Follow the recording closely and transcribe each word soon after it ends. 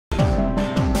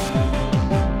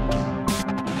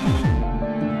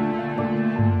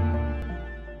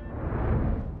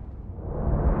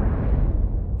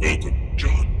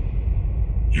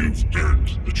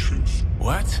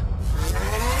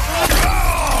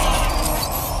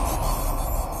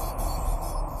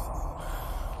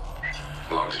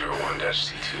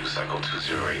1-C2, cycle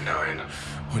 2089.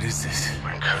 What is this?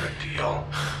 I cut a deal.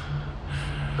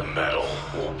 The metal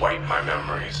will wipe my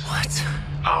memories. What?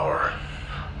 Our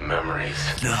memories.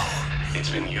 No. It's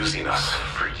been using us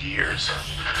for years,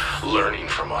 learning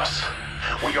from us.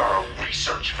 We are a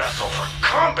research vessel for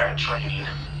combat training.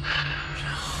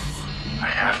 I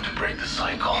have to break the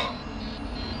cycle.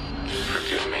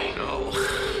 Forgive me. No.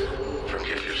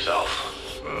 Forgive yourself.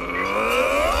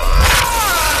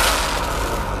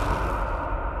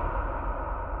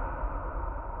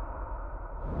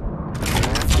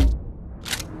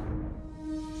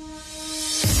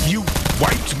 You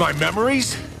wiped my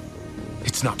memories?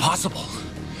 It's not possible.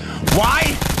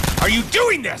 Why are you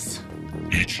doing this?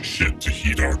 Each ship to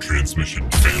heed our transmission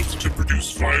failed to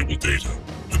produce viable data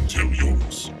until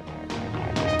yours.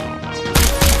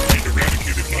 We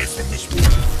eradicated life from this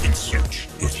world in search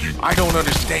of you. I don't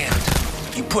understand.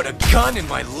 You put a gun in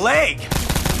my leg!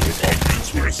 Your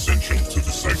augments were essential to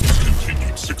the cycle's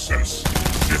continued success.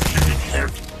 Your human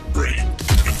heart, brain,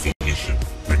 and volition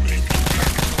remain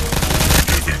intact.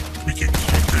 Together, we can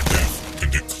conquer death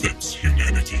and eclipse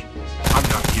humanity. I'm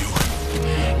not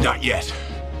you. Not yet.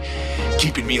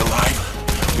 Keeping me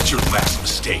alive was your last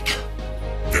mistake.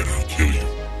 Then I'll kill you,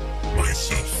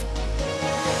 myself.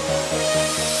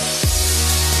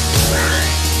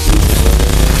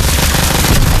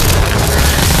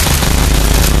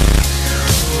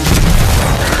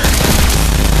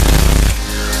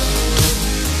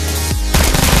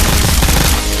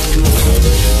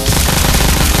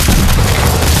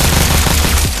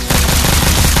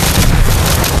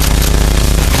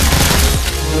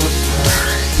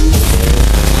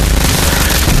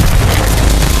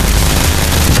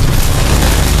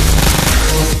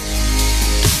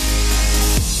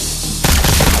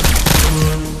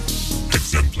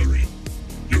 Exemplary.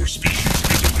 Your species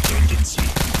is a redundancy.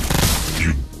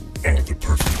 You are the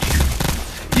perfect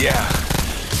human. Yeah.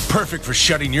 Perfect for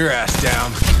shutting your ass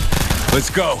down. Let's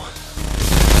go.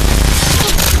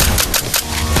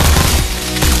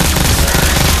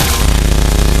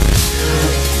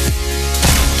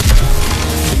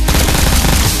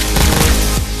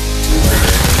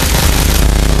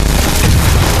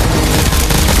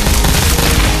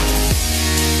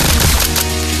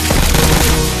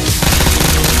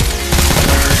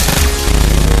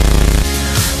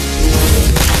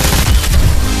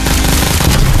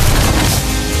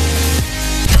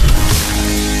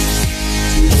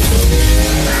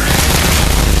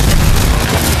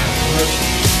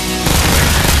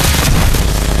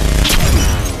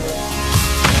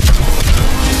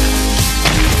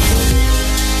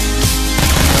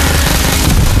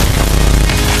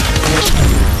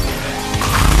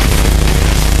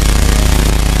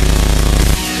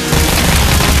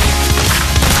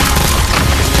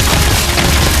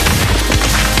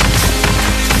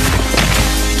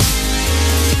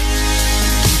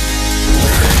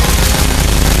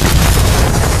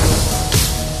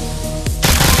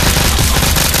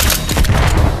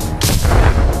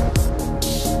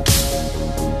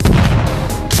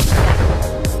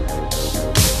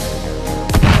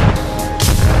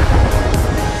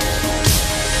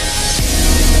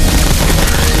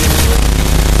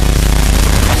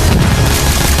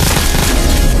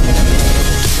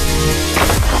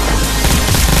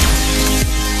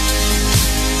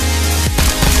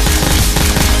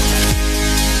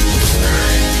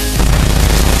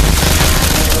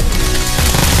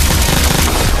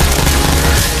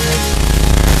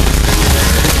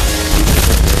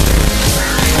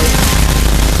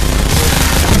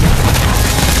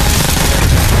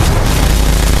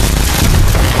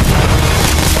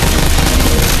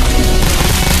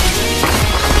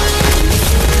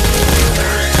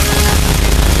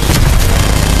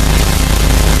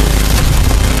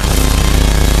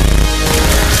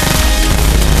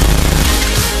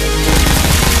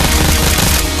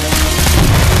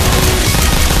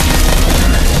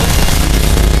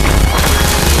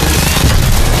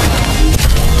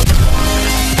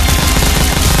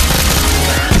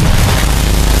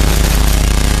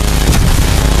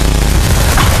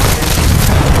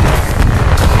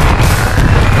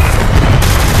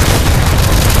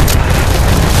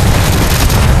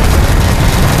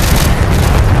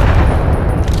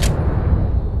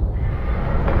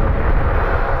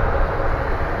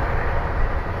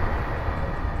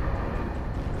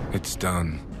 It's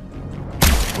done.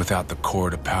 Without the core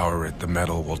to power it, the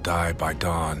metal will die by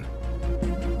dawn.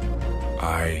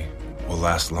 I will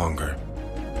last longer.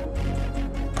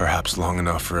 Perhaps long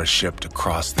enough for a ship to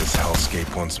cross this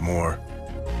hellscape once more.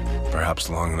 Perhaps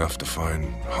long enough to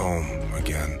find home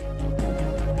again.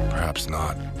 Perhaps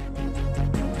not.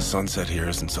 The sunset here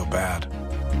isn't so bad.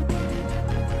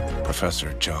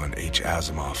 Professor John H.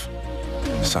 Asimov,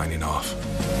 signing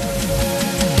off.